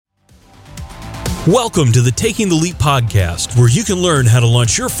Welcome to the Taking the Leap podcast, where you can learn how to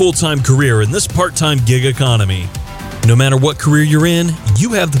launch your full-time career in this part-time gig economy. No matter what career you're in,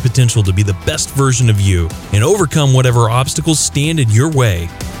 you have the potential to be the best version of you and overcome whatever obstacles stand in your way.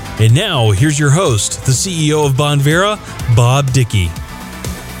 And now, here's your host, the CEO of Bonvera, Bob Dickey.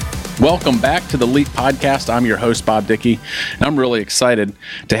 Welcome back to the Leap Podcast. I'm your host, Bob Dickey, and I'm really excited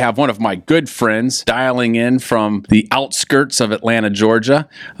to have one of my good friends dialing in from the outskirts of Atlanta, Georgia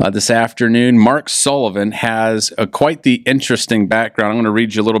this afternoon. Mark Sullivan has quite the interesting background. I'm going to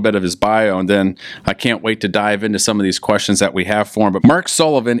read you a little bit of his bio, and then I can't wait to dive into some of these questions that we have for him. But Mark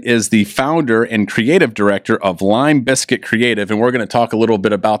Sullivan is the founder and creative director of Biscuit Creative, and we're going to talk a little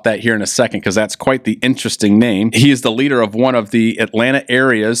bit about that here in a second because that's quite the interesting name. He is the leader of one of the Atlanta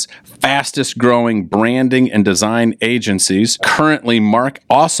area's fastest growing branding and design agencies. Currently, Mark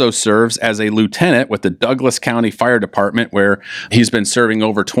also serves as a lieutenant with the Douglas County Fire Department, where he's been serving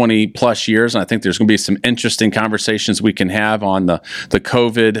over 20 plus years. And I think there's going to be some interesting conversations we can have on the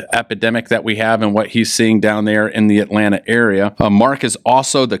COVID epidemic that we have and what he's seeing down there in the Atlanta area. Mark is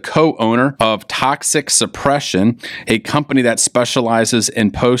also the co-owner of Toxic Suppression, a company that specializes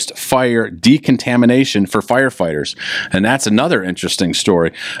in post-fire decontamination for firefighters. And that's another interesting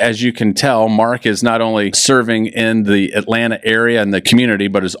story. As you can tell, Mark is not only serving in the Atlanta area and the community,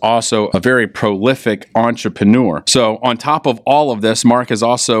 but is also a very prolific entrepreneur. So on top of all of this, Mark has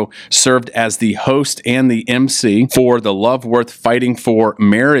also served as the host and the MC for the Love Worth Fighting For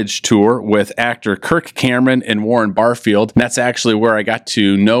Marriage Tour with actor Kirk Cameron and Warren Barfield. And that's actually where I got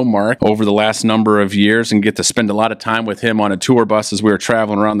to know Mark over the last number of years and get to spend a lot of time with him on a tour bus as we were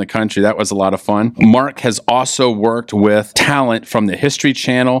traveling around the country. That was a lot of fun. Mark has also worked with talent from the History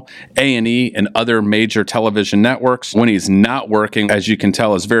Channel, A&E, and other major television networks. When he's not working, as you can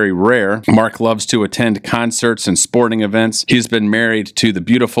tell, is very rare. Mark loves to attend concerts and sporting events. He's been married to the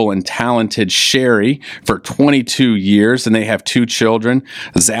beautiful and talented Sherry for 22 years, and they have two children,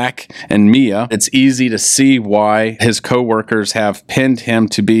 Zach and Mia. It's easy to see why his coworkers have pinned him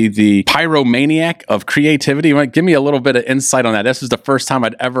to be the pyromaniac of creativity. You might give me a little bit of insight on that. This is the first time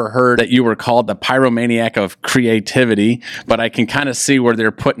I'd ever heard that you were called the pyromaniac of creativity, but I can kind of see where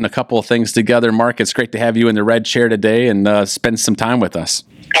they're putting a couple of things together. Mark, it's great to have you in the red chair today and spend some time with us.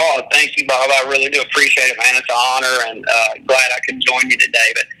 Oh, thank you, Bob. I really do appreciate it, man. It's an honor, and glad I could join you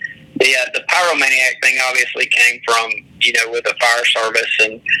today. But the pyromaniac thing obviously came from, with the fire service,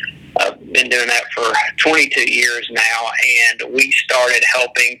 and I've been doing that for 22 years now, and we started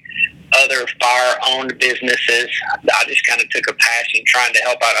helping other fire-owned businesses. I just kind of took a passion trying to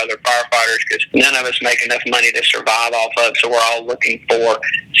help out other firefighters because none of us make enough money to survive off of, so we're all looking for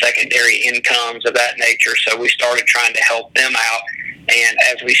secondary incomes of that nature. So we started trying to help them out, and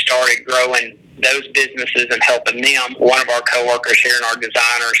as we started growing those businesses and helping them, one of our coworkers here in our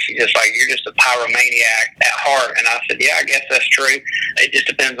designer, she's just like, "You're just a pyromaniac at heart." And I said, "Yeah, I guess that's true. It just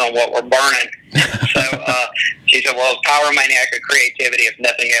depends on what we're burning." So she said, "Well, it's pyromaniac of creativity, if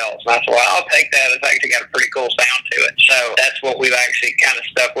nothing else." And I said, "Well, I'll take that. It's actually got a pretty cool sound to it." So that's what we've actually kind of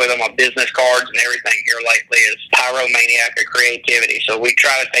stuck with on my business cards and everything here lately is pyromaniac of creativity. So we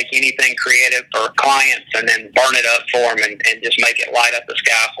try to take anything creative for clients and then burn it up for them and just make it light up the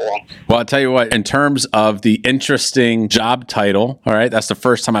sky for them. Well, I'll tell you what, in terms of the interesting job title, all right, that's the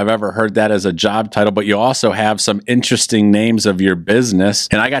first time I've ever heard that as a job title, but you also have some interesting names of your business.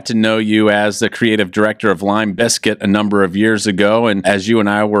 And I got to know you as the creative director of Biscuit a number of years ago, and as you and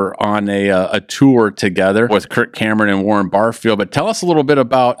I were on a tour together with Kirk Cameron and Warren Barfield. But tell us a little bit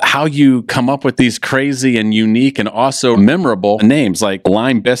about how you come up with these crazy and unique and also memorable names like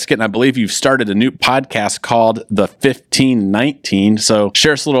Biscuit, and I believe you've started a new podcast called The 1519. So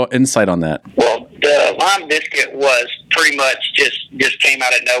share us a little insight on that. Well, the Biscuit was pretty much just came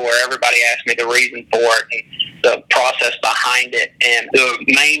out of nowhere. Everybody asked me the reason for it and the process behind it. And the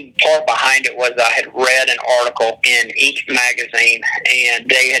main part behind it was I had read an article in Inc. magazine, and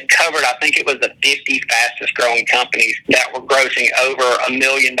they had covered, I think it was the 50 fastest growing companies that were grossing over $1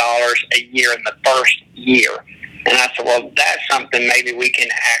 million a year in the first year. And I said, well, that's something maybe we can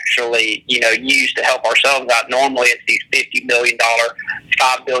actually, use to help ourselves out. Normally it's these $50 million,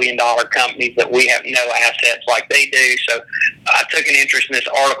 $5 billion companies that we have no assets like they do. So I took an interest in this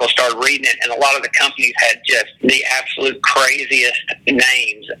article, started reading it, and a lot of the companies had just the absolute craziest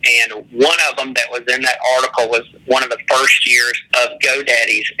names. And one of them that was in that article was one of the first years of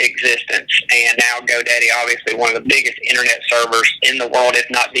GoDaddy's existence. And now GoDaddy, obviously one of the biggest internet servers in the world, if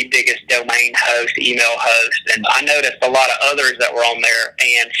not the biggest domain host, email host, and I noticed a lot of others that were on there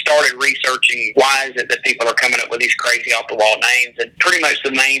and started researching why is it that people are coming up with these crazy off-the-wall names. And pretty much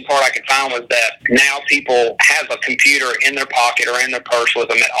the main part I could find was that now people have a computer in their pocket or in their purse with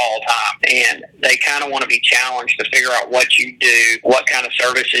them at all times. And they kind of want to be challenged to figure out what you do, what kind of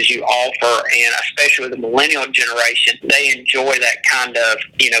services you offer. And especially with the millennial generation, they enjoy that kind of,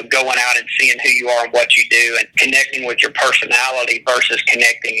 going out and seeing who you are and what you do and connecting with your personality versus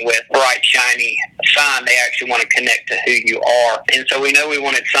connecting with bright, shiny sign. They actually want to connect to who you are. And so we know we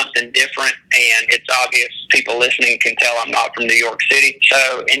wanted something different, and it's obvious people listening can tell I'm not from New York City.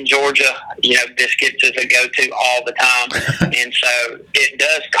 So in Georgia, Biscuits is a go-to all the time. And so it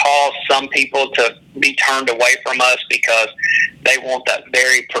does cause some people to be turned away from us because they want that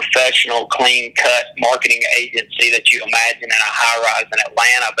very professional, clean-cut marketing agency that you imagine in a high-rise in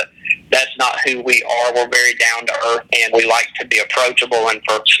Atlanta. But that's not who we are. We're very down to earth, and we like to be approachable. And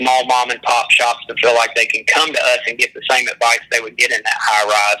for small mom and pop shops to feel like they can come to us and get the same advice they would get in that high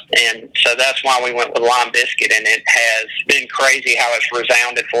rise. And so that's why we went with Lime Biscuit, and it has been crazy how it's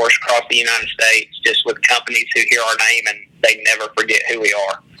resounded for us across the United States, just with companies who hear our name and they never forget who we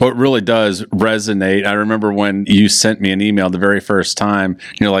are. Well, it really does resonate. I remember when you sent me an email the very first time,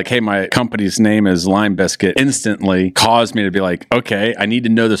 you're like, hey, my company's name is Lime Biscuit. Instantly caused me to be like, okay, I need to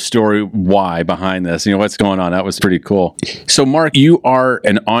know the story why behind this. What's going on? That was pretty cool. So, Mark, you are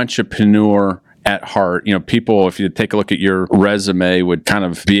an entrepreneur at heart. People, if you take a look at your resume, would kind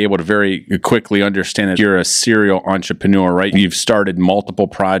of be able to very quickly understand that you're a serial entrepreneur, right? You've started multiple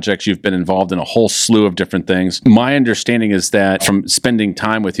projects. You've been involved in a whole slew of different things. My understanding is that from spending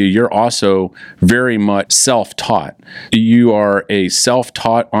time with you, you're also very much self-taught. You are a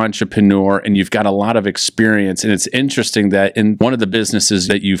self-taught entrepreneur, and you've got a lot of experience. And it's interesting that in one of the businesses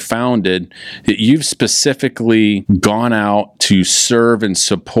that you founded, that you've specifically gone out to serve and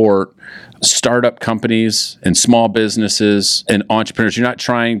support startup companies and small businesses and entrepreneurs. You're not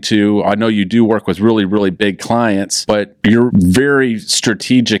trying to, I know you do work with really, really big clients, but you're very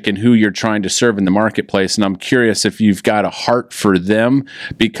strategic in who you're trying to serve in the marketplace. And I'm curious if you've got a heart for them,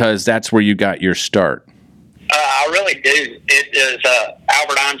 because that's where you got your start. I really do. It is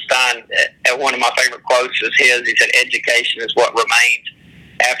Albert Einstein, one of my favorite quotes is his. He said, education is what remains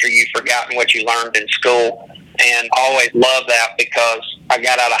after you've forgotten what you learned in school. And I always loved that because I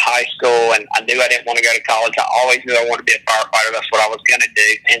got out of high school and I knew I didn't want to go to college. I always knew I wanted to be a firefighter. That's what I was going to do.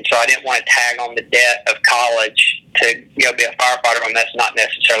 And so I didn't want to tag on the debt of college to go be a firefighter when that's not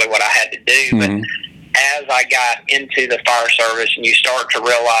necessarily what I had to do. Mm-hmm. But as I got into the fire service and you start to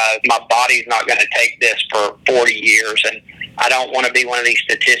realize my body's not going to take this for 40 years, and I don't want to be one of these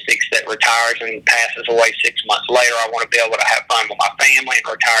statistics that retires and passes away 6 months later. I want to be able to have fun with my family and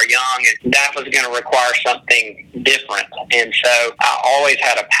retire young, and that was going to require something different. And so I always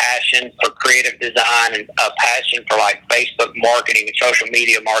had a passion for creative design and a passion for like Facebook marketing and social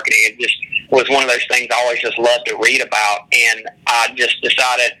media marketing. It just was one of those things I always just loved to read about, and I just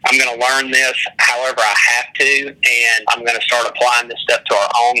decided I'm going to learn this however I have to, and I'm going to start applying this stuff to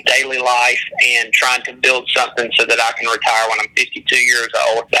our own daily life and trying to build something so that I can retire when I'm 52 years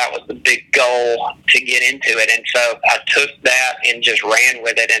old. That was the big goal to get into it, and so I took that and just ran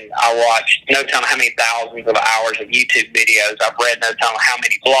with it, and I watched no telling how many thousands of hours of YouTube videos. I've read no telling how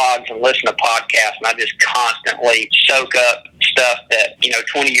many blogs and listened to podcasts, and I just constantly soak up stuff that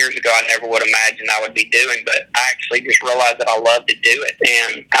 20 years ago I never would imagine I would be doing, but I actually just realized that I love to do it.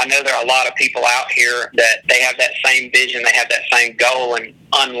 And I know there are a lot of people out here that they have that same vision, they have that same goal, and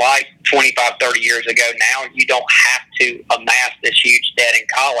unlike 25, 30 years ago, now you don't have to amass this huge debt in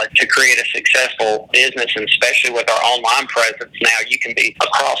college to create a successful business, and especially with our online presence now, you can be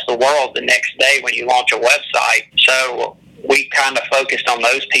across the world the next day when you launch a website. So we kind of focused on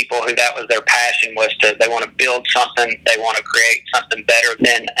those people who that was their passion, was to, they want to build something, they want to create something better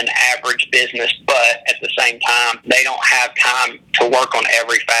than an average business, but at the same time, they don't have time to work on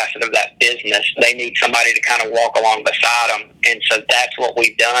every facet of that business. They need somebody to kind of walk along beside them. And so that's what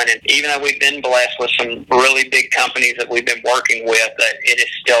we've done. And even though we've been blessed with some really big companies that we've been working with, it is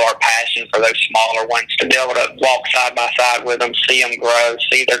still our passion for those smaller ones to be able to walk side by side with them, see them grow,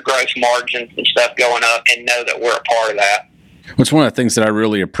 see their gross margins and stuff going up, and know that we're a part of that. It's one of the things that I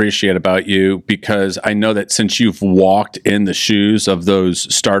really appreciate about you, because I know that since you've walked in the shoes of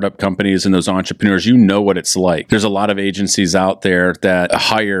those startup companies and those entrepreneurs, you know what it's like. There's a lot of agencies out there that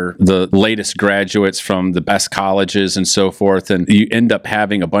hire the latest graduates from the best colleges and so forth, and you end up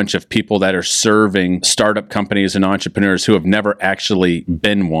having a bunch of people that are serving startup companies and entrepreneurs who have never actually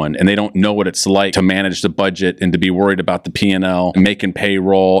been one, and they don't know what it's like to manage the budget and to be worried about the P&L, making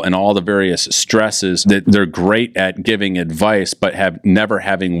payroll, and all the various stresses. That they're great at giving advice, advice, but have never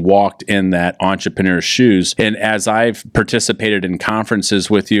having walked in that entrepreneur's shoes. And as I've participated in conferences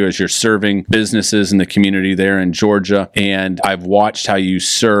with you, as you're serving businesses in the community there in Georgia, and I've watched how you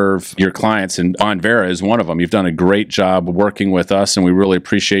serve your clients, and Bonvera is one of them. You've done a great job working with us, and we really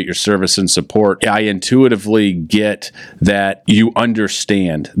appreciate your service and support. I intuitively get that you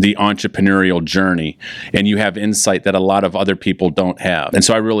understand the entrepreneurial journey, and you have insight that a lot of other people don't have. And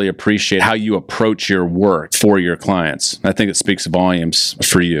so I really appreciate how you approach your work for your clients. I think it speaks volumes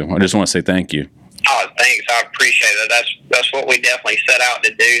for you. I just want to say thank you. Oh, thanks. I appreciate it. That's what we definitely set out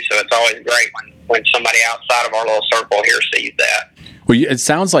to do. So it's always great when somebody outside of our little circle here sees that. Well, it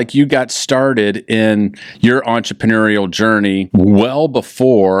sounds like you got started in your entrepreneurial journey well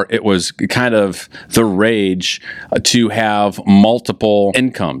before it was kind of the rage to have multiple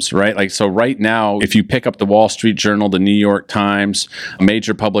incomes, right? Like, so right now, if you pick up the Wall Street Journal, the New York Times,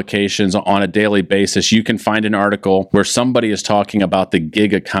 major publications on a daily basis, you can find an article where somebody is talking about the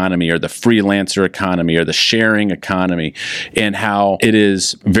gig economy or the freelancer economy or the sharing economy, and how it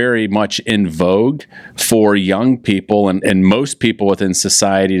is very much in vogue for young people and most people within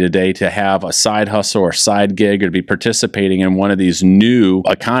society today to have a side hustle or side gig or to be participating in one of these new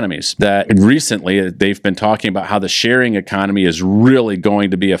economies that recently they've been talking about how the sharing economy is really going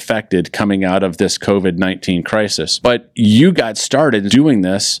to be affected coming out of this COVID-19 crisis. But you got started doing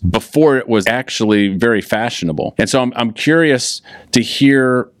this before it was actually very fashionable. And so I'm curious to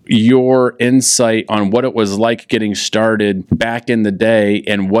hear your insight on what it was like getting started back in the day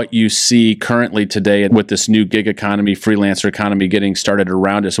and what you see currently today with this new gig economy, freelancer economy getting started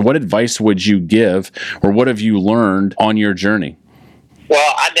around us. What advice would you give, or what have you learned on your journey?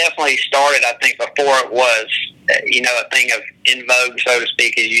 Well, I definitely started, I think, before it was, a thing of in vogue, so to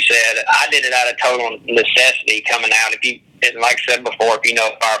speak, as you said. I did it out of total necessity coming out. Like I said before, if you know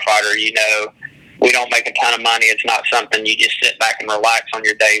a firefighter, we don't make a ton of money. It's not something you just sit back and relax on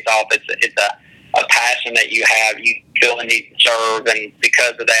your days off. It's a passion that you have. You feel the need to serve, and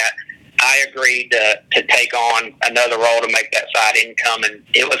because of that, I agreed to take on another role to make that side income. And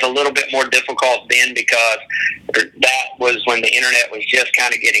it was a little bit more difficult then because that was when the internet was just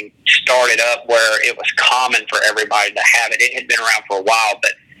kind of getting started up, where it was common for everybody to have it. It had been around for a while,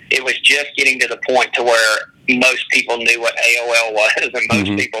 but it was just getting to the point to where most people knew what AOL was, and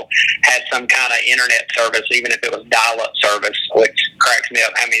most people had some kind of internet service, even if it was dial-up service, which cracks me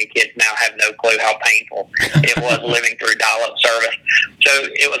up how many kids now have no clue how painful it was living through dial-up service. So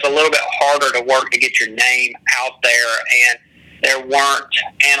it was a little bit harder to work to get your name out there, and there weren't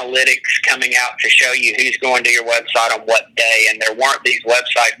analytics coming out to show you who's going to your website on what day, and there weren't these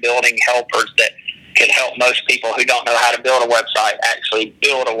website building helpers that could help most people who don't know how to build a website actually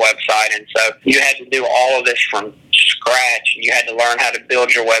build a website. And so you had to do all of this from scratch. You had to learn how to build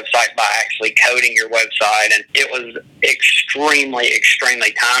your website by actually coding your website. And it was extremely,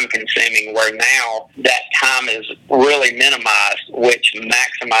 extremely time consuming, where now that time is really minimized, which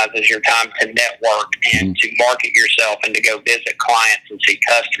maximizes your time to network and to market yourself and to go visit clients and see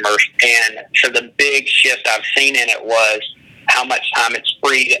customers. And so the big shift I've seen in it was how much time it's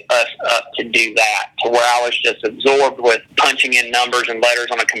freed us up to do that, to where I was just absorbed with punching in numbers and letters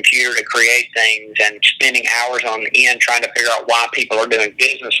on a computer to create things and spending hours on end trying to figure out why people are doing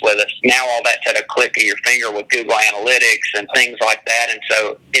business with us. Now all that's at a click of your finger with Google Analytics and things like that. And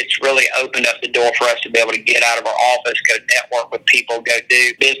so it's really opened up the door for us to be able to get out of our office, go network with people, go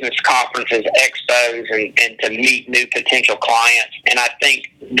do business conferences, expos, and to meet new potential clients. And I think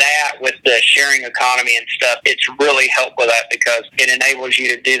that with the sharing economy and stuff, it's really helped with that, because it enables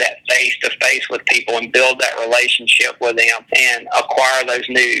you to do that face-to-face with people and build that relationship with them and acquire those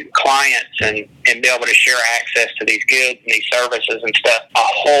new clients and be able to share access to these goods and these services and stuff a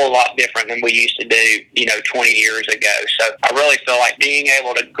whole lot different than we used to do, 20 years ago. So I really feel like being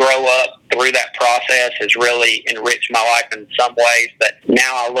able to grow up through that process has really enriched my life in some ways. But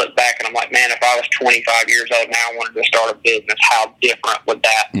now I look back and I'm like, man, if I was 25 years old now I wanted to start a business, how different would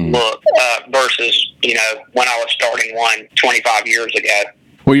that look versus, when I was starting one 25 years ago.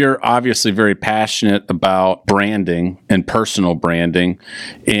 Well, you're obviously very passionate about branding and personal branding,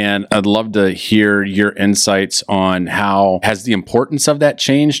 and I'd love to hear your insights on how has the importance of that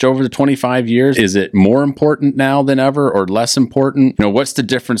changed over the 25 years? Is it more important now than ever or less important? What's the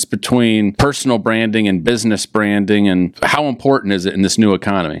difference between personal branding and business branding, and how important is it in this new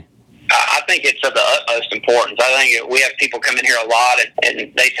economy? I think it's of the utmost importance. I think we have people come in here a lot and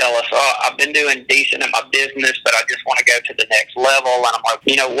they tell us, I've been doing decent in my business, but I just want to go to the next level. And I'm like,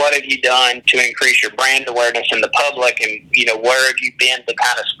 what have you done to increase your brand awareness in the public, and where have you been to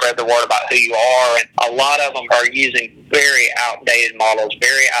kind of spread the word about who you are? And a lot of them are using very outdated models,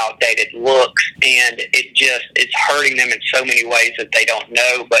 very outdated looks, and it's hurting them in so many ways that they don't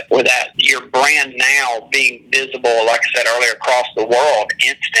know. But with that, your brand now being visible, like I said earlier, across the world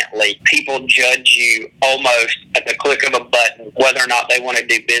instantly, people judge you almost at the click of a button whether or not they want to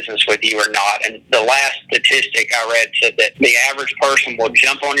do business with you or not. And the last statistic I read said that the average person will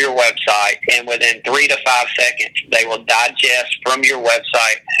jump on your website, and within 3 to 5 seconds, they will digest from your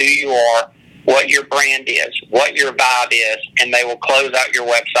website who you are, what your brand is, what your vibe is, and they will close out your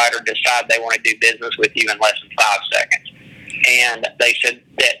website or decide they want to do business with you in less than 5 seconds. And they said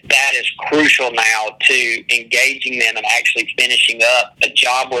that is crucial now to engaging them and actually finishing up a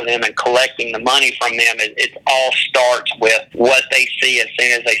job with them and collecting the money from them. It all starts with what they see as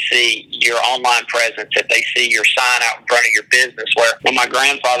soon as they see your online presence, if they see your sign out in front of your business. Where when my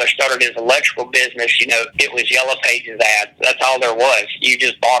grandfather started his electrical business, it was Yellow Pages ads. That's all there was. You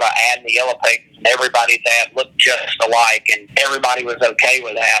just bought an ad in the Yellow Pages, and everybody's ad looked just alike, and everybody was okay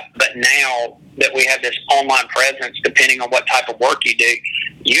with that. But now that we have this online presence, depending on what type of work you do,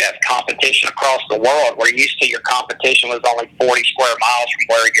 you have competition across the world, where used to your competition was only 40 square miles from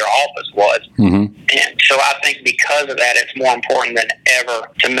where your office was. Mm-hmm. And so I think because of that, it's more important than ever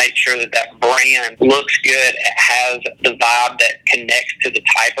to make sure that brand looks good, has the vibe that connects to the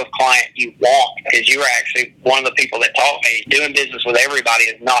type of client you want. Because you were actually one of the people that taught me doing business with everybody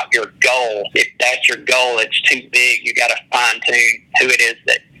is not your goal. If that's your goal, it's too big. You got to fine tune who it is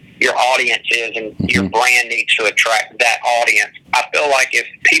that your audience is, and your brand needs to attract that audience. I feel like if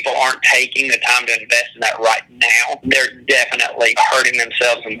people aren't taking the time to invest in that right now, they're definitely hurting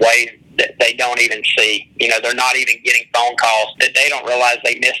themselves in ways that they don't even see. They're not even getting phone calls that they don't realize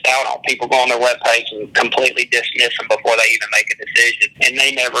they missed out on. People go on their webpage and completely dismiss them before they even make a decision, and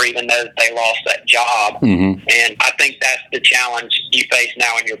they never even know that they lost that job. Mm-hmm. And I think that's the challenge you face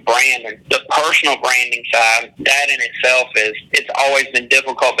now in your brand. And the personal branding side, that in itself it's always been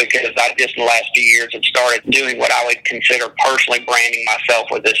difficult, because I just in the last few years have started doing what I would consider personally branding myself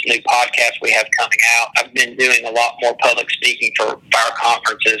with this new podcast we have coming out. I've been doing a lot more public speaking for fire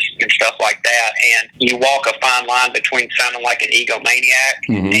conferences and stuff like that, and you walk a fine line between sounding like an egomaniac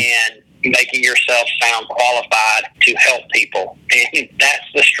and making yourself sound qualified to help people. And that's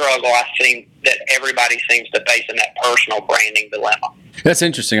the struggle I see that everybody seems to face in that personal branding dilemma. That's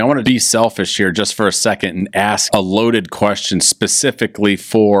interesting. I want to be selfish here just for a second and ask a loaded question specifically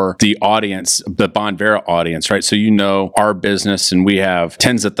for the audience, the Bonvera audience, right? So our business, and we have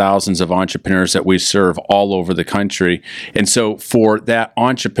tens of thousands of entrepreneurs that we serve all over the country. And so for that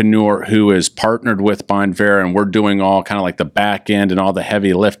entrepreneur who is partnered with Bonvera, and we're doing all kind of like the back end and all the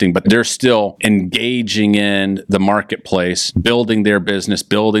heavy lifting, but they're still engaging in the marketplace, building their business,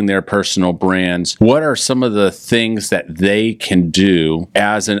 building their personal brands. What are some of the things that they can do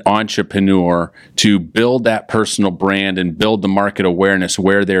as an entrepreneur to build that personal brand and build the market awareness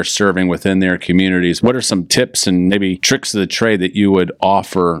where they're serving within their communities? What are some tips and maybe tricks of the trade that you would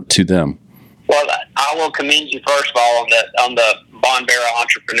offer to them? Well, I will commend you first of all on the Bonvera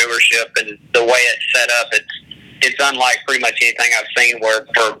entrepreneurship and the way it's set up. It's unlike pretty much anything I've seen, where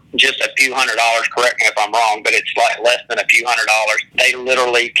for just a few $100s, correct me if I'm wrong, but it's like less than a few $100s, they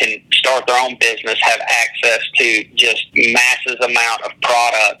literally can start their own business, have access to just massive amount of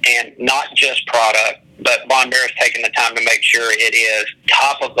product, and not just product, but Bonvera's taking the time to make sure it is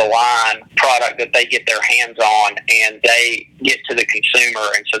top of the line product that they get their hands on, and they get to the consumer.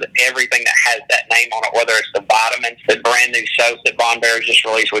 And so that everything that has that name on it, whether it's the vitamins, the brand new soap that Bonvera just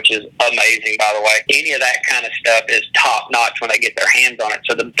released, which is amazing, by the way, any of that kind of stuff is top notch when they get their hands on it.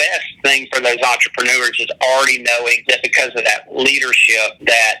 So the best thing for those entrepreneurs is already knowing that because of that leadership,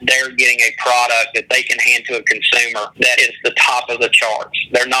 that they're getting a product that they can hand to a consumer that is the top of the charts.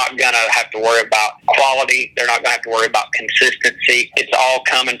 They're not going to have to worry about quality. They're not going to have to worry about consistency. It's all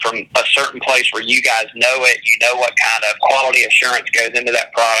coming from a certain place where you guys know it. You know what kind of quality assurance goes into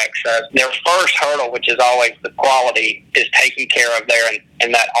that product. So their first hurdle, which is always the quality, is taken care of there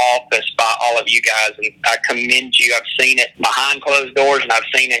in that office by all of you guys. And I commend you. I've seen it behind closed doors, and I've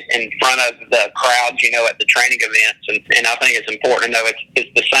seen it in front of the crowds, at the training events. And I think it's important to know it's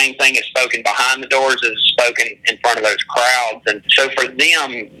the same thing as spoken behind the doors as spoken in front of those crowds. And so for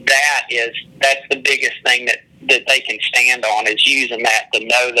them, that's the biggest thing that that they can stand on is using that to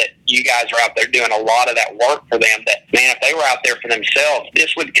know that you guys are out there doing a lot of that work for them. That, man, if they were out there for themselves,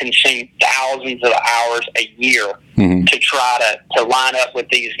 this would consume thousands of hours a year to try to line up with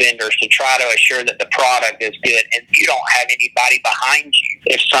these vendors, to try to assure that the product is good. And you don't have anybody behind you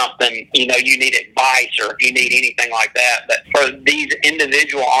if something, you need advice or if you need anything like that. But for these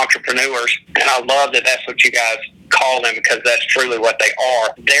individual entrepreneurs, and I love that that's what you guys call them, because that's truly what they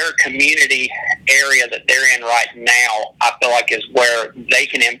are. Their community area that they're in right now, I feel like, is where they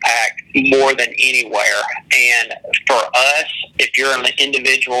can impact more than anywhere. And for us, if you're an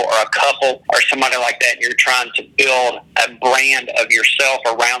individual or a couple or somebody like that, and you're trying to build a brand of yourself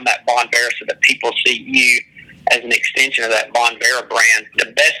around that Bonvera so that people see you as an extension of that Bonvera brand,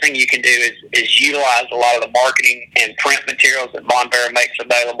 the best thing you can do is utilize a lot of the marketing and print materials that Bonvera makes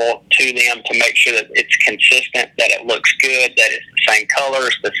available to them to make sure that it's consistent, that it looks good, that it's the same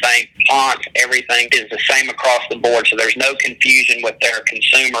colors, the same fonts, everything is the same across the board, so there's no confusion with their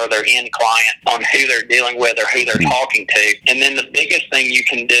consumer, their end client, on who they're dealing with or who they're talking to. And then the biggest thing you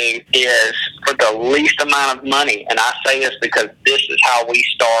can do is, for the least amount of money, and I say this because this is how we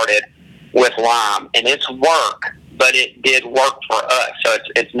started with Lime, and it's work, but it did work for us. So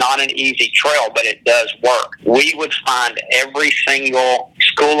it's not an easy trail, but it does work. We would find every single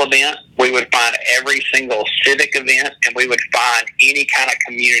school event, we would find every single civic event, and we would find any kind of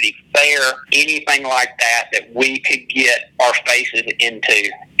community fair, anything like that we could get our faces into.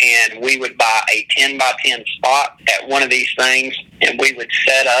 And we would buy a 10 by 10 spot at one of these things, and we would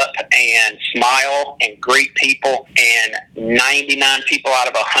set up and smile and greet people, and 99 people out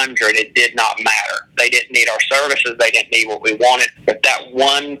of 100, it did not matter. They didn't need our services, they didn't need what we wanted, but that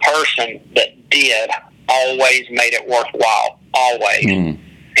one person that did always made it worthwhile, always.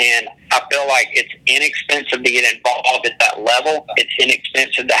 And I feel like it's inexpensive to get involved at that level. It's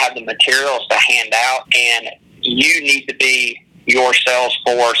inexpensive to have the materials to hand out, and you need to be your sales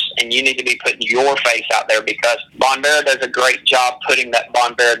force, and you need to be putting your face out there, because Bonvera does a great job putting that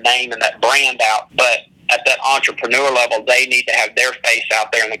Bonvera name and that brand out, but at that entrepreneur level, they need to have their face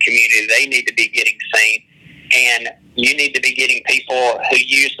out there in the community. They need to be getting seen, and you need to be getting people who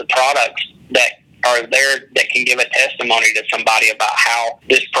use the products that are there that can give a testimony to somebody about how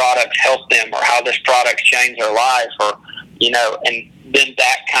this product helped them or how this product changed their lives, or and then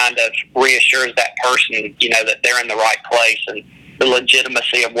that kind of reassures that person, that they're in the right place, and the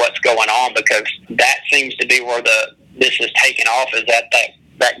legitimacy of what's going on, because that seems to be where this is taking off, is at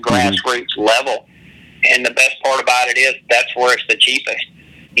that grassroots level. And the best part about it is that's where it's the cheapest.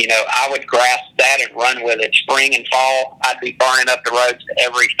 I would grasp that and run with it. Spring and fall, I'd be burning up the roads to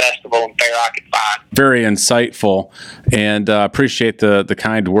every festival and fair I could find. Very insightful, and appreciate the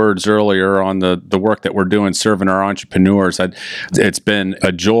kind words earlier on the work that we're doing serving our entrepreneurs. It's been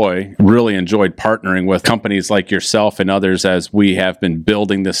a joy, really enjoyed partnering with companies like yourself and others as we have been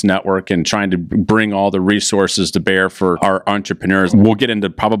building this network and trying to bring all the resources to bear for our entrepreneurs. We'll get into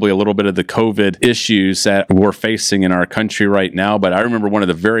probably a little bit of the COVID issues that we're facing in our country right now, but I remember one of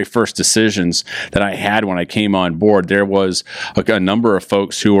the very first decisions that I had when I came on board, there was a number of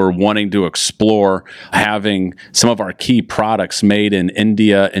folks who were wanting to explore having some of our key products made in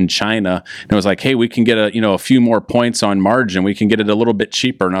India and China. And it was like, hey, we can get a few more points on margin. We can get it a little bit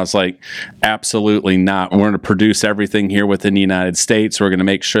cheaper. And I was like, absolutely not. We're going to produce everything here within the United States. We're going to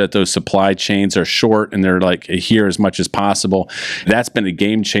make sure that those supply chains are short and they're like here as much as possible. That's been a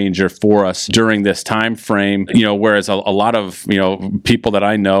game changer for us during this time frame. Whereas a lot of people that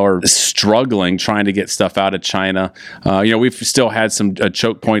I know are struggling trying to get stuff out of China. We've still had some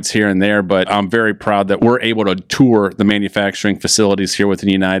choke points here and there, but I'm very proud that we're able to tour the manufacturing facilities here within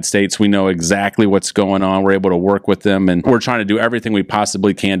the United States. We know exactly what's going on. We're able to work with them, and we're trying to do everything we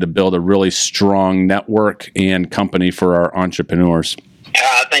possibly can to build a really strong network and company for our entrepreneurs.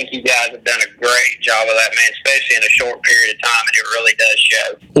 I think you guys have done a great job of that, man, especially in a short period of time, and it really does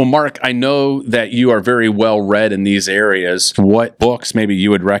show. Well, Mark, I know that you are very well read in these areas. What books maybe you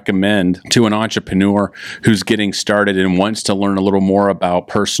would recommend to an entrepreneur who's getting started and wants to learn a little more about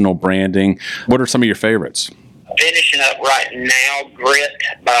personal branding? What are some of your favorites? Finishing up right now, Grit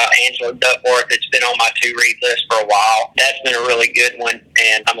by Angela Duckworth. It's been on my to-read list for a while. That's been a really good one,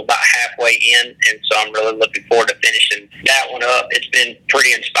 and I'm about halfway in, and so I'm really looking forward to finishing that one up. It's been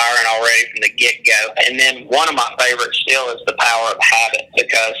pretty inspiring already from the get-go. And then one of my favorites still is The Power of Habit,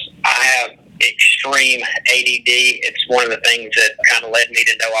 because I have extreme ADD. It's one of the things that kind of led me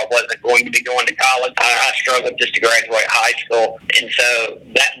to know I wasn't going to be going to college. I struggled just to graduate high school. And so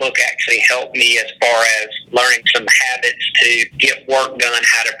that book actually helped me as far as learning some habits to get work done,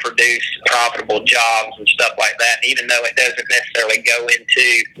 how to produce profitable jobs and stuff like that. And even though it doesn't necessarily go into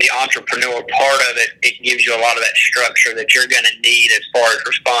the entrepreneur part of it, it gives you a lot of that structure that you're going to need as far as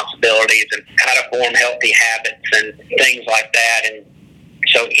responsibilities and how to form healthy habits and things like that. And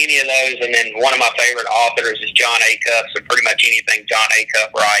so any of those, and then one of my favorite authors is John Acuff, so pretty much anything John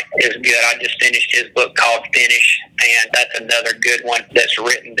Acuff writes is good. I just finished his book called Finish, and that's another good one that's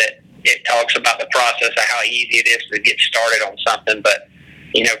written that it talks about the process of how easy it is to get started on something. But,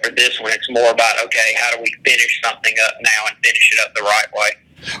 you know, for this one, it's more about, okay, how do we finish something up now and finish it up the right way?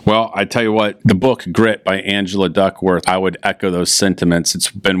 Well, I tell you what, the book Grit by Angela Duckworth, I would echo those sentiments. It's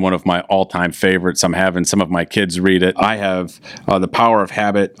been one of my all-time favorites. I'm having some of my kids read it. I have The Power of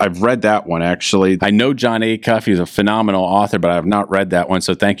Habit. I've read that one, actually. I know John Acuff. He's a phenomenal author, but I have not read that one,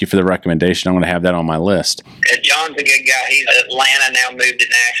 so thank you for the recommendation. I'm going to have that on my list. John's a good guy. He's an Atlanta, now moved to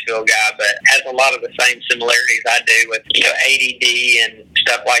Nashville guy, but has a lot of the same similarities I do with, you know, ADD and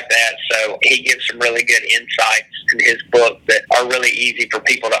stuff like that. So he gives some really good insights in his book that are really easy for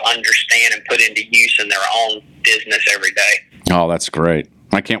people to understand and put into use in their own business every day. Oh, that's great.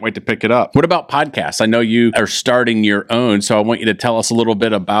 I can't wait to pick it up. What about podcasts? I know you are starting your own, so I want you to tell us a little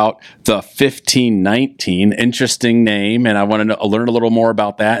bit about the 1519. Interesting name, and I want to learn a little more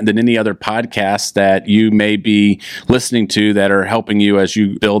about that, and then any other podcasts that you may be listening to that are helping you as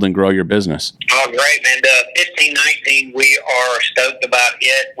you build and grow your business. Oh, great, man. The 1519, we are stoked about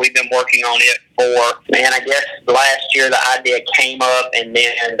it. We've been working on it for, man, I guess last year the idea came up, and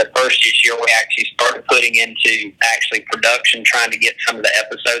then the first year we actually started putting into actually production, trying to get some of the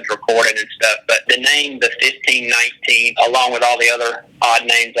episodes recorded and stuff. But the name, the 1519, along with all the other odd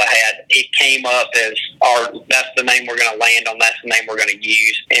names I had, it came up as that's the name we're going to land on, that's the name we're going to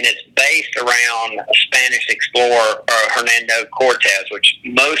use. And it's based around Spanish explorer Hernando Cortez, which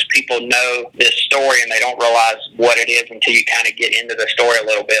most people know this story and they don't realize what it is until you kind of get into the story a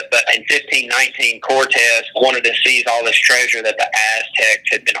little bit. But in 1519, Cortez wanted to seize all this treasure that the Aztecs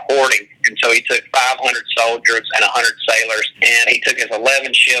had been hoarding. And so he took 500 soldiers and 100 sailors, and he took his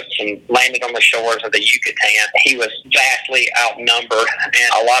 11 ships and landed on the shores of the Yucatan. He was vastly outnumbered, and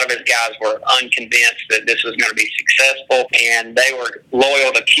a lot of his guys were unconvinced that this was going to be successful, and they were loyal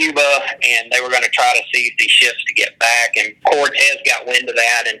to Cuba, and they were going to try to seize these ships to get back. And Cortez got wind of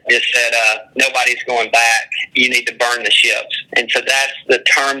that and just said, nobody's going back. You need to burn the ships. And so that's the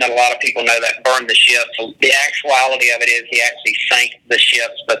term that a lot of people know, that burn the ships. The actuality of it is he actually sank the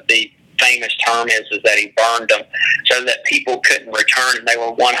ships, but the famous term is that he burned them so that people couldn't return, and they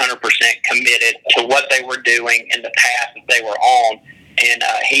were 100% committed to what they were doing and the path that they were on. And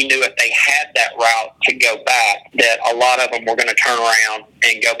he knew if they had that route to go back, that a lot of them were going to turn around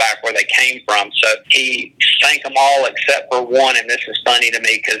and go back where they came from. So he sank them all except for one, and this is funny to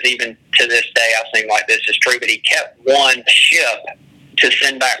me because even to this day I think like this is true, but he kept one ship to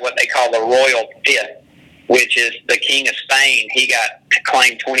send back what they call the Royal Fifth, which is the King of Spain. He got to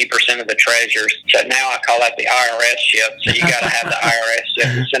claim 20% of the treasures. So now I call that the IRS ship. So you got to have the IRS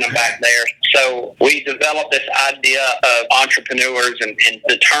ship to send them back there. So we developed this idea of entrepreneurs, and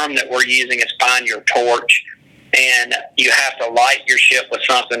the term that we're using is find your torch. And you have to light your ship with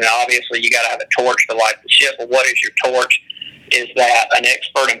something. And obviously you got to have a torch to light the ship. But what is your torch? Is that an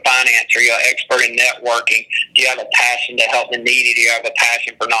expert in finance? Are you an expert in networking? Do you have a passion to help the needy? Do you have a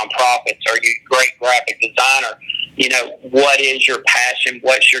passion for nonprofits? Are you a great graphic designer? You know, what is your passion?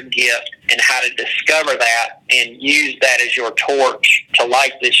 What's your gift? And how to discover that and use that as your torch to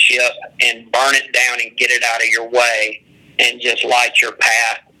light this ship and burn it down and get it out of your way and just light your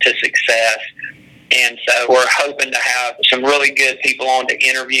path to success. And so we're hoping to have some really good people on to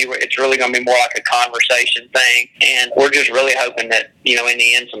interview. It's really going to be more like a conversation thing. And we're just really hoping that, you know, in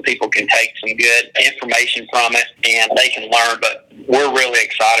the end, some people can take some good information from it and they can learn. But we're really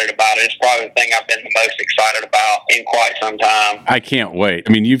excited about it. It's probably the thing I've been the most excited about in quite some time. I can't wait.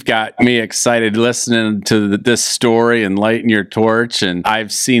 I mean, you've got me excited listening to this story and lighting your torch. And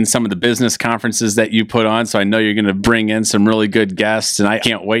I've seen some of the business conferences that you put on, so I know you're going to bring in some really good guests. And I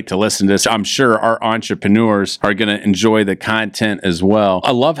can't wait to listen to this. I'm sure our entrepreneurs are going to enjoy the content as well.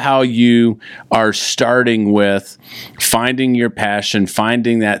 I love how you are starting with finding your passion,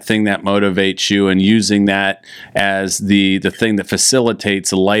 finding that thing that motivates you, and using that as the thing that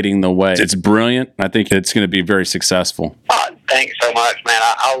facilitates lighting the way. It's brilliant. I think it's going to be very successful. Thanks so much, man.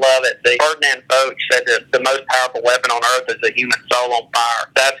 I love it. The Ferdinand coach said that the most powerful weapon on earth is the human soul on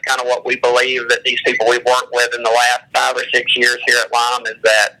fire. That's kind of what we believe that these people we've worked with in the last 5 or 6 years here at Lime is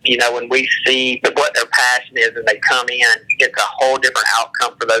that, when we see what their passion is and they come in, it's a whole different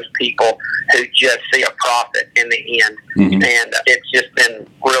outcome for those people who just see a profit in the end. Mm-hmm. And it's just been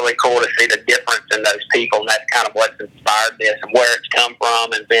really cool to see the difference in those people, and that's kind of what's inspired this and where it's come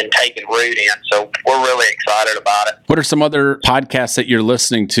from and been taken root in. So we're really excited about it. What are some other podcasts that you're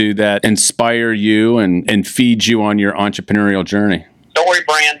listening to that inspire you and feed you on your entrepreneurial journey? Story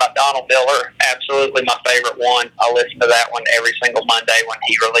Brand by Donald Miller, absolutely my favorite one. I listen to that one every single Monday when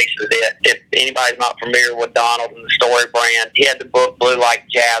he releases it. If anybody's not familiar with Donald and the Story Brand, he had the book Blue Like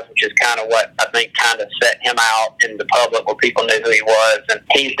Jazz, which is kind of what I think kind of set him out in the public where people knew who he was. And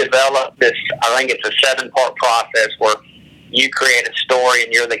he's developed this, I think it's a 7-part process where you create a story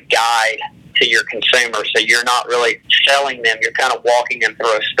and you're the guide to your consumer, so you're not really selling them, you're kind of walking them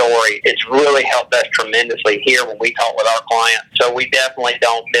through a story. It's really helped us tremendously here when we talk with our clients, so we definitely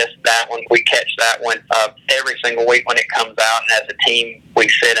don't miss that one. We catch that one every single week when it comes out, and as a team we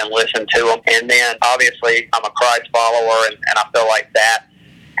sit and listen to them. And then obviously I'm a Christ follower, and I feel like that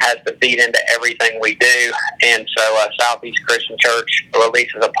has to feed into everything we do. And so Southeast Christian Church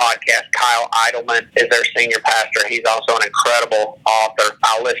releases a podcast. Kyle Idleman is their senior pastor. He's also an incredible author.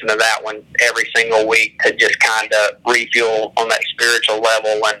 I'll listen to that one every single week to just kind of refuel on that spiritual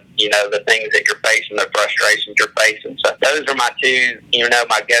level and, the things that you're facing, the frustrations you're facing. So those are my two,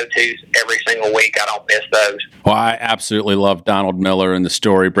 my go-tos every single week. I don't miss those. Well, I absolutely love Donald Miller and the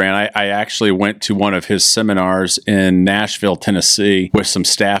Story Brand. I actually went to one of his seminars in Nashville, Tennessee with some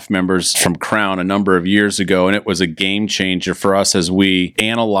staff members from Crown a number of years ago, and it was a game changer for us as we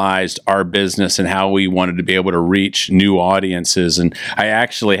analyzed our business and how we wanted to be able to reach new audiences. And I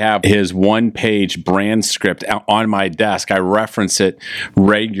actually have his 1-page brand script on my desk. I reference it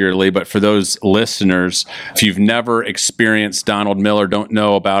regularly, but for those listeners, if you've never experienced Donald Miller, don't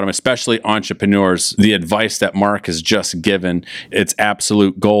know about him, especially entrepreneurs, the advice that Mark has just given, it's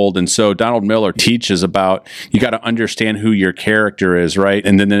absolute gold. And so Donald Miller teaches about you got to understand who your character is, right?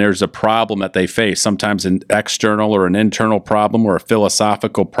 And then there's a problem that they face, sometimes an external or an internal problem or a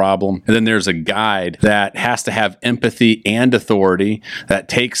philosophical problem. And then there's a guide that has to have empathy and authority that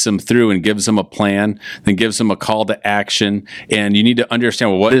takes them through and gives them a plan, then gives them a call to action. And you need to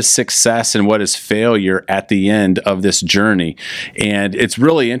understand, well, what is success and what is failure at the end of this journey? And it's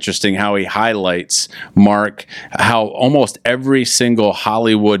really interesting how he highlights, Mark, how almost every single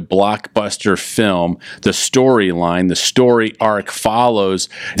Hollywood blockbuster film, the storyline, the story arc follows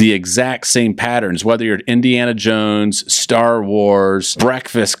the exact same patterns, whether you're Indiana Jones, Star Wars,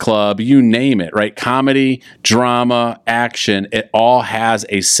 Breakfast Club, you name it, right? Comedy, drama, action, it all has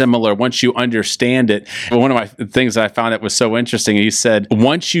a similar, once you understand it. One of my things that I found that was so interesting, he said,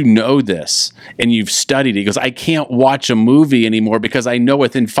 once you know this and you've studied it, he goes, I can't watch a movie anymore because I know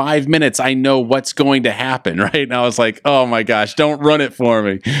within 5 minutes, I know what's going to happen, right? And I was like, oh my gosh, don't run it for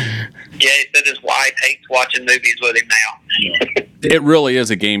me. Yeah, he said his wife hates watching movies with him now. It really is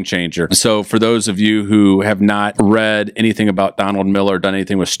a game changer. So for those of you who have not read anything about Donald Miller, done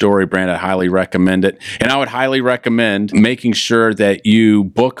anything with Story Brand, I highly recommend it. And I would highly recommend making sure that you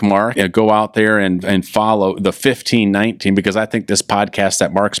bookmark and go out there and follow the 1519, because I think this podcast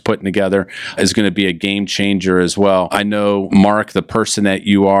that Mark's putting together is going to be a game changer as well. I know, Mark, the person that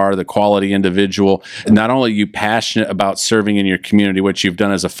you are, the quality individual, not only are you passionate about serving in your community, which you've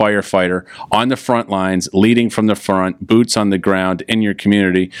done as a firefighter, on the front lines, leading from the front, boots on the ground in your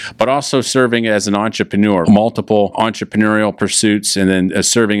community, but also serving as an entrepreneur, multiple entrepreneurial pursuits, and then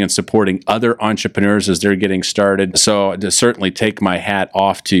serving and supporting other entrepreneurs as they're getting started. So to certainly take my hat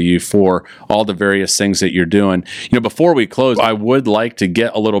off to you for all the various things that you're doing. Before we close, I would like to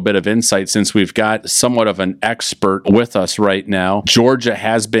get a little bit of insight since we've got somewhat of an expert with us right now. Georgia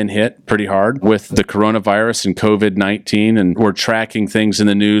has been hit pretty hard with the coronavirus and COVID-19, and we're tracking things in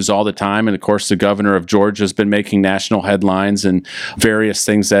the news all the time. And of course, the governor of Georgia has been making national headlines and various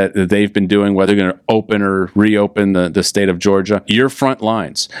things that they've been doing, whether they're going to open or reopen the state of Georgia. Your front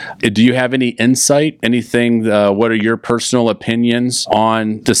lines. Do you have any insight? Anything? What are your personal opinions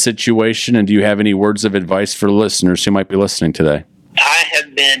on the situation? And do you have any words of advice for listeners who might be listening today? I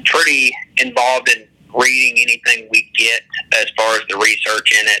have been pretty involved in reading anything we get as far as the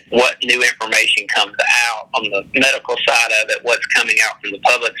research in it, what new information comes out on the medical side of it, what's coming out from the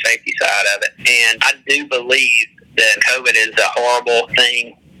public safety side of it. And I do believe that COVID is a horrible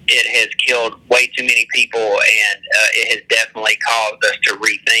thing. It has killed way too many people, and it has definitely caused us to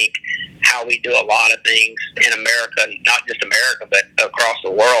rethink how we do a lot of things in America, not just America, but across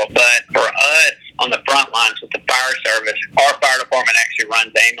the world. But for us, on the front lines with the fire service, our fire department actually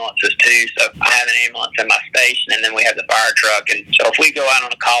runs ambulances too. So I truck. And so if we go out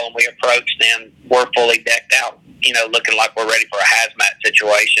on a call and we approach them, we're fully decked out, looking like we're ready for a hazmat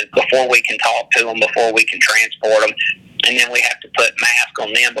situation before we can talk to them, before we can transport them. And then we have to put masks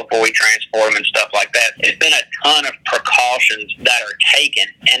on them before we transport them and stuff like that. It's been a ton of precautions that are taken,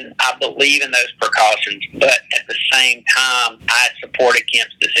 and I believe in those precautions. But at the same time, I supported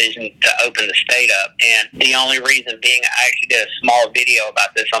Kemp's decision to open the state up. And the only reason being, I actually did a small video about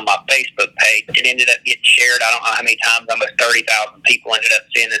this on my Facebook page. It ended up getting shared. I don't know how many times. Almost 30,000 people ended up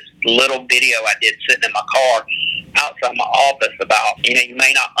seeing this little video I did sitting in my car outside my office about, you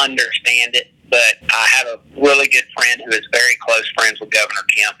may not understand it, but I have a really good friend who is very close friends with Governor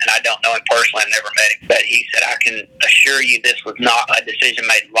Kemp, and I don't know him personally. I've never met him. But he said, I can assure you this was not a decision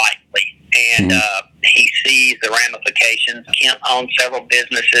made lightly. And he sees the ramifications. Kemp owned several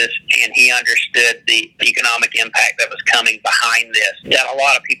businesses, and he understood the economic impact that was coming behind this that a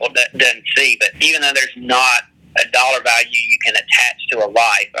lot of people doesn't see. But even though there's not a dollar value you can attach to a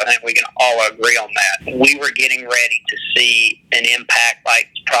life, I think we can all agree on that. We were getting ready to see an impact like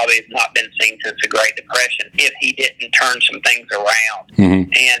probably has not been seen since the Great Depression if he didn't turn some things around. And,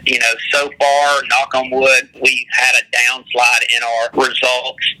 so far, knock on wood, we've had a downslide in our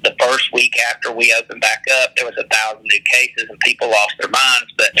results. The first week after we opened back up, there was 1,000 new cases and people lost their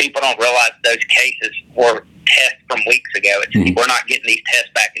minds, but people don't realize those cases were tests from weeks ago. We're not getting these tests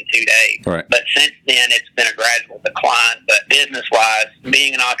back in 2 days. Right. But since then, it's been a gradual decline. But business-wise,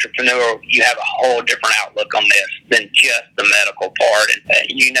 being an entrepreneur, you have a whole different outlook on this than just the medical part. And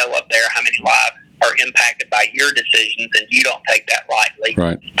up there how many lives are impacted by your decisions, and you don't take that lightly.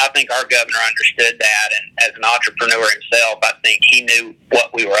 Right. I think our governor understood that, and as an entrepreneur himself, I think he knew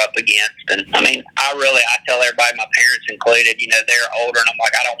what we were up against. And I tell everybody, my parents included, they're older, and I'm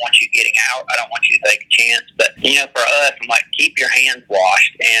like, I don't want you getting out. I don't want you to take a chance. But, for us, I'm like, keep your hands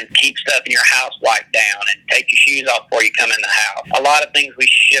washed and keep stuff in your house wiped down and take your shoes off before you come in the house. A lot of things we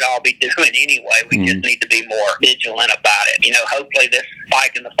should all be doing anyway. We just need to be more vigilant about it. Hopefully this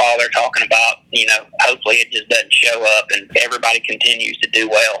spike in the fall they're talking about, hopefully it just doesn't show up and everybody continues to do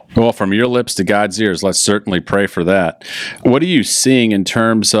well. Well, from your lips to God's ears, let's certainly pray for that. What are you seeing in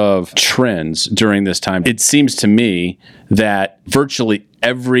terms of trends during this time? It seems to me that virtually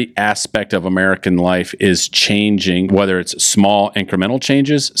every aspect of American life is changing, whether it's small incremental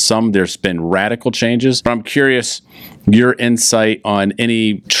changes, there's been radical changes. But I'm curious your insight on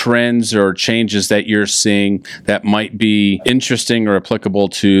any trends or changes that you're seeing that might be interesting or applicable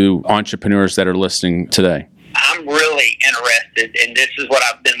to entrepreneurs that are listening today. I'm really interested, and this is what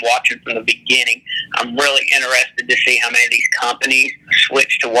I've been watching from the beginning. I'm really interested to see how many of these companies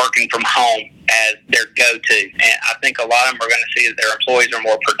switch to working from home as their go-to. And I think a lot of them are going to see that their employees are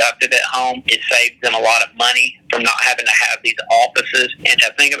more productive at home. It saves them a lot of money from not having to have these offices. And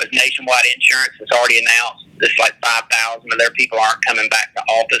I think it was Nationwide Insurance that's already announced it's like 5,000 of their people aren't coming back to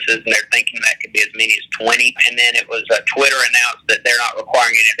offices, and they're thinking that could be as many as 20. And then it was Twitter announced that they're not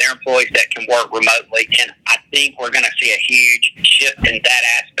requiring any of their employees that can work remotely. And I think we're going to see a huge shift in that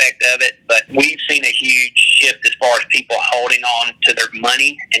aspect of it. But we've seen a huge shift as far as people holding on to their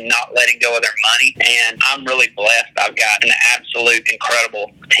money and not letting go of their money. And I'm really blessed. I've got an absolute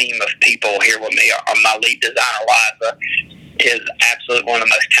incredible team of people here with me. My lead designer, Liza, is absolutely one of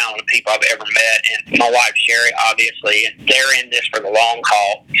the most talented people I've ever met. And my wife, Sherry, obviously, they're in this for the long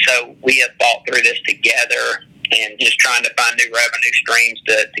haul. So we have thought through this together and just trying to find new revenue streams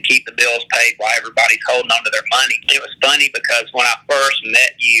to keep the bills paid while everybody's holding on to their money. It was funny because when I first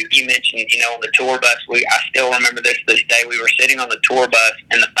met you, you mentioned, on the tour bus, I still remember this day. We were sitting on the tour bus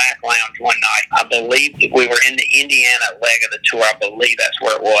in the back lounge one night. I believe we were in the Indiana leg of the tour. I believe that's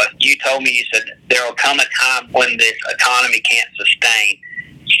where it was. You told me, you said, there will come a time when this economy can't sustain.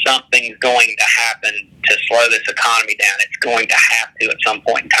 Something's going to happen to slow this economy down. It's going to have to at some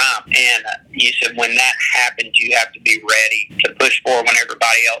point in time. And you said when that happens, you have to be ready to push forward. When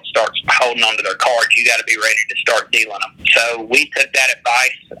everybody else starts holding on to their cards, you got to be ready to start dealing them. So we took that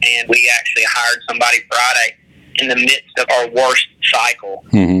advice, and we actually hired somebody Friday in the midst of our worst cycle.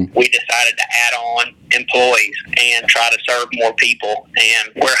 We decided to add on employees and try to serve more people,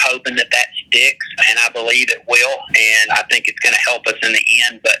 and we're hoping that sticks, and I believe it will, and I think it's going to help us in the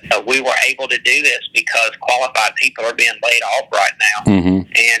end. But we were able to do this because qualified people are being laid off right now.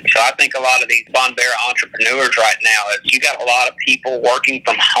 And so I think a lot of these Bonbera entrepreneurs right now, you got a lot of people working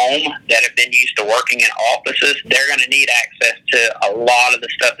from home that have been used to working in offices. They're going to need access to a lot of the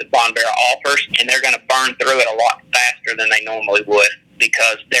stuff that Bonbera offers, and they're going to burn through it a lot faster than they normally would.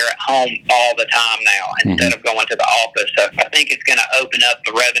 because they're at home all the time now instead of going to the office. So I think it's going to open up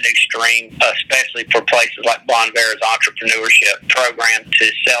the revenue stream, especially for places like Bonvera's entrepreneurship program, to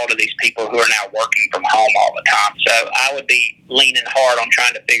sell to these people who are now working from home all the time. So I would be leaning hard on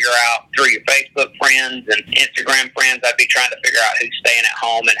trying to figure out through your Facebook friends and Instagram friends, I'd be trying to figure out who's staying at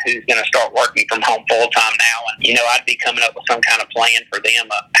home and who's going to start working from home full time now. And, I'd be coming up with some kind of plan for them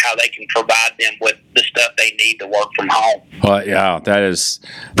of how they can provide them with the stuff they need to work from home. Well, yeah, that is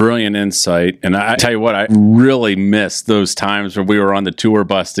brilliant insight. And I tell you what, I really miss those times when we were on the tour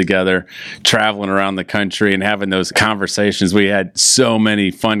bus together, traveling around the country and having those conversations. We had so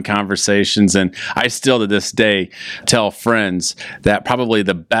many fun conversations. And I still to this day tell friends that probably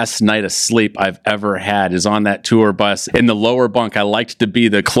the best night of sleep I've ever had is on that tour bus. In the lower bunk, I liked to be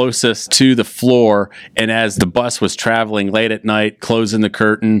the closest to the floor. And as the bus was traveling late at night, closing the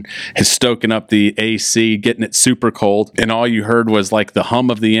curtain, stoking up the AC, getting it super cold, and all you heard was like the hum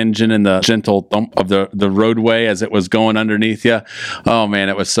of the engine and the gentle thump of the roadway as it was going underneath you. Oh man,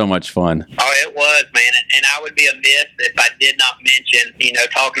 it was so much fun. Oh, it was, man. And I would be amiss if I did not mention,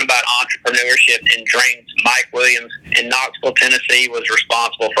 talking about entrepreneurship and dreams, Mike Williams in Knoxville, Tennessee was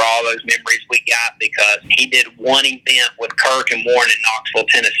responsible for all those memories we got because he did one event with Kirk and Warren in Knoxville,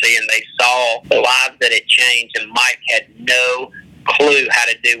 Tennessee, and they saw the lives that it changed, and Mike had no clue how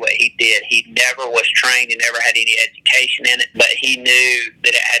to do what he did. He never was trained. He never had any education in it, but he knew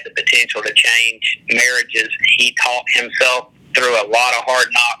that it had the potential to change marriages. He taught himself through a lot of hard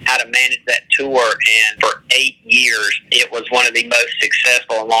knocks how to manage that tour, and for 8 years it was one of the most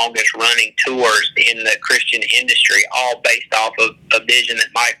successful and longest running tours in the Christian industry, all based off of a vision that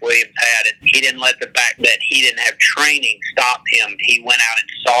Mike Williams had. And he didn't let the fact that he didn't have training stop him. He went out and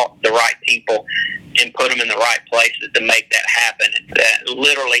sought the right people and put them in the right places to make that happen. And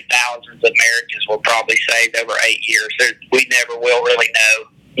literally thousands of marriages were probably saved over 8 years. We never will really know,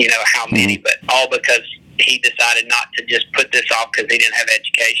 how many, but all because he decided not to just put this off because he didn't have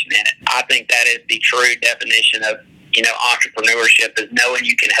education in it. I think that is the true definition of, entrepreneurship, is knowing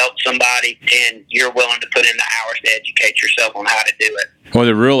you can help somebody and you're willing to put in the hours to educate yourself on how to do it. Well,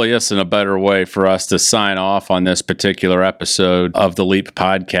 there really isn't a better way for us to sign off on this particular episode of the Leap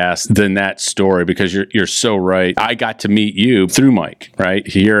podcast than that story, because you're so right. I got to meet you through Mike, right,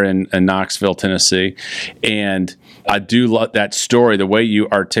 here in Knoxville, Tennessee. And I do love that story, the way you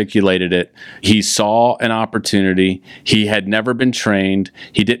articulated it. He saw an opportunity. He had never been trained.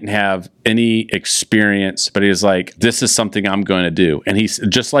 He didn't have any experience, but he was like, this is something I'm going to do. And he's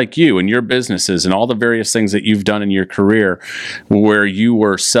just like you and your businesses and all the various things that you've done in your career where you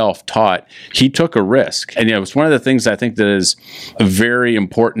were self-taught. He took a risk. And it was one of the things I think that is very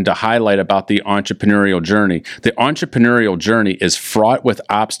important to highlight about the entrepreneurial journey. The entrepreneurial journey is fraught with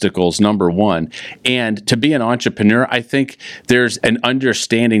obstacles, number one. And to be an entrepreneur, I think there's an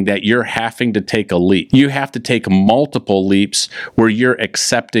understanding that you're having to take a leap. You have to take multiple leaps where you're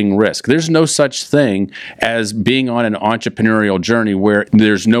accepting risk. There's no such thing as being on an entrepreneurial journey where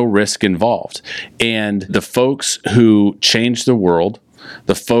there's no risk involved. And the folks who change the world,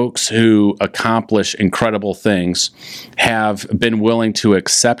 the folks who accomplish incredible things have been willing to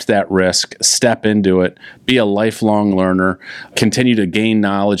accept that risk, step into it, be a lifelong learner, continue to gain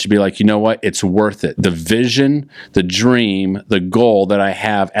knowledge, be like, you know what, it's worth it. The vision, the dream, the goal that I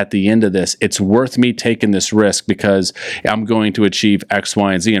have at the end of this, it's worth me taking this risk because I'm going to achieve X,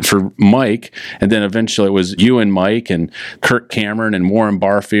 Y, and Z. And for Mike, and then eventually it was you and Mike and Kirk Cameron and Warren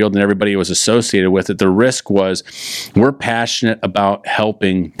Barfield and everybody who was associated with it, the risk was we're passionate about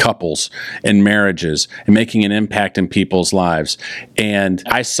helping couples and marriages and making an impact in people's lives. And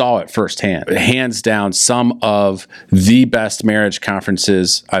I saw it firsthand. Hands down, some of the best marriage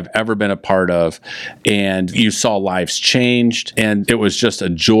conferences I've ever been a part of. And you saw lives changed, and it was just a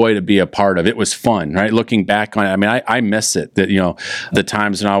joy to be a part of. It was fun, right? Looking back on it, I mean, I miss it, that, the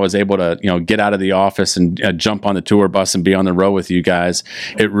times when I was able to, get out of the office and jump on the tour bus and be on the road with you guys.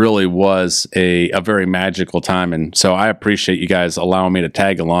 It really was a very magical time. And so I appreciate you guys allowing me to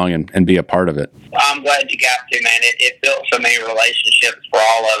tag along and be a part of it. I'm glad you got to, man. It built so many relationships for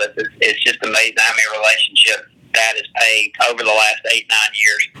all of us. It's just amazing how many relationships that has paid over the last 8-9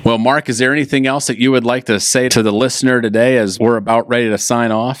 years. Well, Mark, is there anything else that you would like to say to the listener today as we're about ready to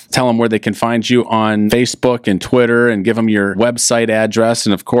sign off? Tell them where they can find you on Facebook and Twitter, and give them your website address.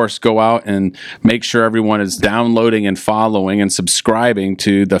 And of course, go out and make sure everyone is downloading and following and subscribing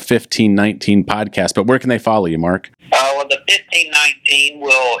to the 1519 podcast. But where can they follow you, Mark? Well, the 1519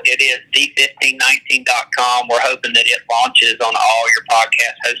 it is the1519.com. We're hoping that it launches on all your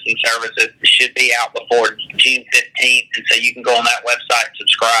podcast hosting services. It should be out before June 15th, and so you can go on that website and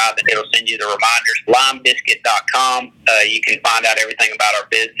subscribe, and it'll send you the reminders. LimeBiscuit.com. You can find out everything about our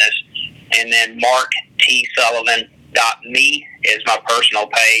business. And then MarkTSullivan.me is my personal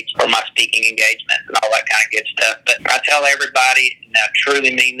page for my speaking engagements and all that kind of good stuff. But I tell everybody, and I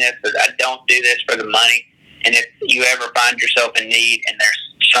truly mean this, that I don't do this for the money. And if you ever find yourself in need and there's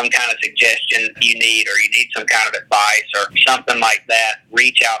some kind of suggestion you need, or you need some kind of advice or something like that,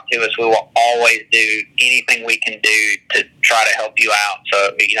 reach out to us. We will always do anything we can do to try to help you out.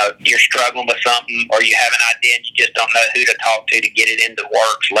 So, if you're struggling with something or you have an idea and you just don't know who to talk to get it into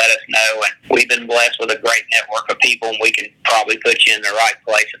works, let us know. And we've been blessed with a great network of people, and we can probably put you in the right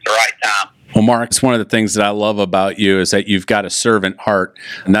place at the right time. Well, Mark, it's one of the things that I love about you is that you've got a servant heart,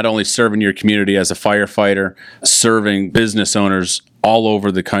 not only serving your community as a firefighter, serving business owners all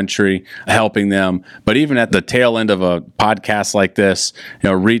over the country, helping them, but even at the tail end of a podcast like this,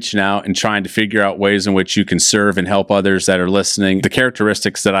 reaching out and trying to figure out ways in which you can serve and help others that are listening. The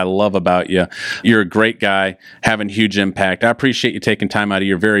characteristics that I love about you. You're a great guy, having huge impact. I appreciate you taking time out of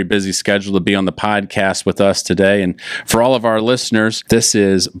your very busy schedule to be on the podcast with us today. And for all of our listeners, this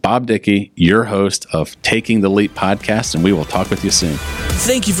is Bob Dickey, your host of Taking the Leap podcast, and we will talk with you soon.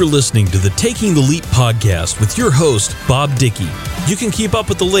 Thank you for listening to the Taking the Leap podcast with your host, Bob Dickey. You can keep up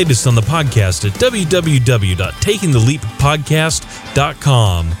with the latest on the podcast at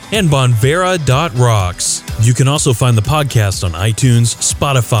www.takingtheleappodcast.com and bonvera.rocks. You can also find the podcast on iTunes,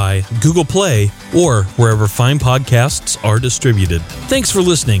 Spotify, Google Play, or wherever fine podcasts are distributed. Thanks for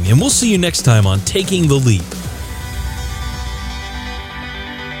listening, and we'll see you next time on Taking the Leap.